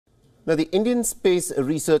Now, the Indian Space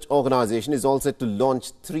Research Organisation is all set to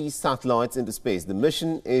launch 3 satellites into space. The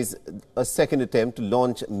mission is a second attempt to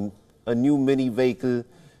launch a new mini vehicle,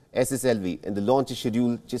 SSLV, and the launch is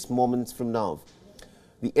scheduled just moments from now.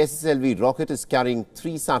 The SSLV rocket is carrying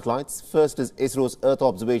 3 satellites. First is ISRO's Earth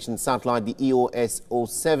observation satellite, the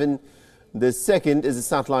EOS-07. The second is a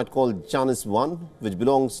satellite called Janus-1, which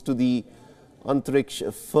belongs to the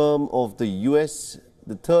Antariksh firm of the US.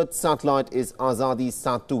 The third satellite is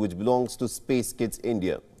Azadi-Sat-2, which belongs to Space Kids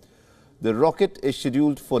India. The rocket is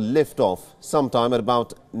scheduled for liftoff sometime at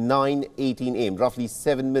about 9:18 am, roughly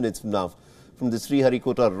 7 minutes from now, from the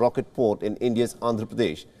Sriharikota rocket port in India's Andhra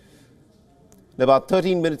Pradesh. About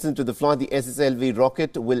 13 minutes into the flight, the SSLV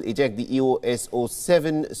rocket will eject the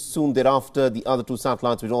EOS-07. Soon thereafter, the other 2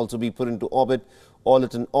 satellites will also be put into orbit, all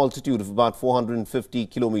at an altitude of about 450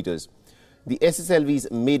 kilometers. The SSLV's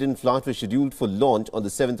maiden flight was scheduled for launch on the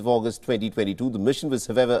 7th of August 2022. The mission was,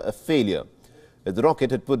 however, a failure. The rocket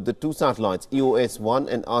had put the 2 satellites, EOS-1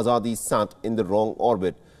 and Azadi-Sat, in the wrong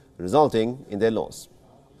orbit, resulting in their loss.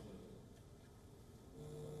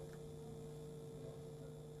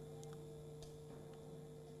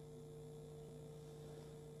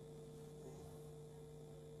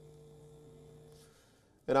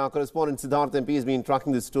 And our correspondent Siddharth MP has been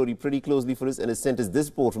tracking this story pretty closely for us and has sent us this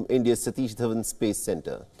report from India's Satish Dhawan Space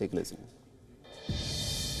Centre. Take a listen.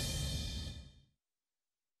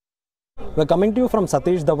 We're coming to you from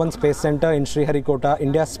Satish Dhawan Space Centre in Sriharikota,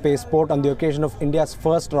 India's spaceport, on the occasion of India's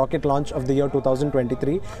first rocket launch of the year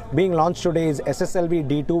 2023. Being launched today is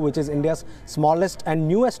SSLV-D2, which is India's smallest and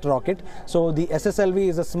newest rocket. So the SSLV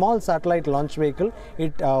is a small satellite launch vehicle.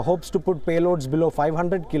 It hopes to put payloads below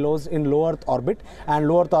 500 kilos in low Earth orbit, and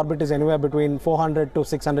low Earth orbit is anywhere between 400 to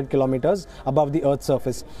 600 kilometers above the Earth's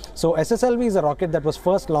surface. So SSLV is a rocket that was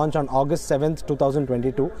first launched on August 7th,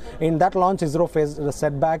 2022. In that launch, ISRO faced a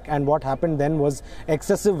setback, and what happened then was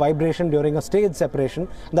excessive vibration during a stage separation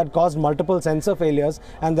that caused multiple sensor failures,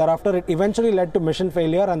 and thereafter it eventually led to mission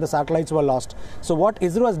failure and the satellites were lost. So what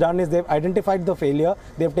ISRO has done is they've identified the failure,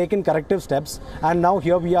 they've taken corrective steps, and now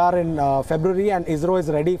here we are in February, and ISRO is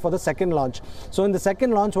ready for the second launch. So in the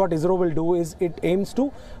second launch, what ISRO will do is it aims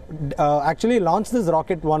to actually launch this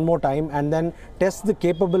rocket one more time and then test the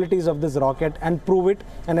capabilities of this rocket and prove it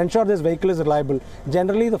and ensure this vehicle is reliable.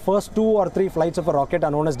 Generally, the first 2 or 3 flights of a rocket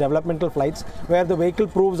are known as developmental flights, where the vehicle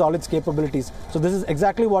proves all its capabilities. So this is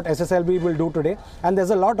exactly what SSLV will do today, and there's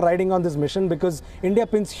a lot riding on this mission because India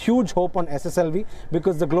pins huge hope on SSLV,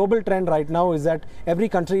 because the global trend right now is that every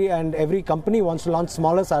country and every company wants to launch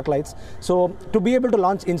smaller satellites. So to be able to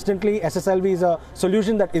launch instantly, SSLV is a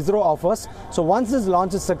solution that ISRO offers. So once this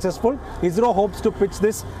launch is successful, ISRO hopes to pitch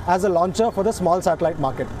this as a launcher for the small satellite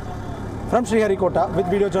market. From Sriharikota, with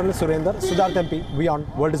video journalist Surender, Siddharth MP,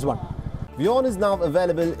 WION World is One. WION is now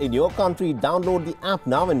available in your country. Download the app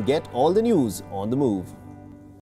now and get all the news on the move.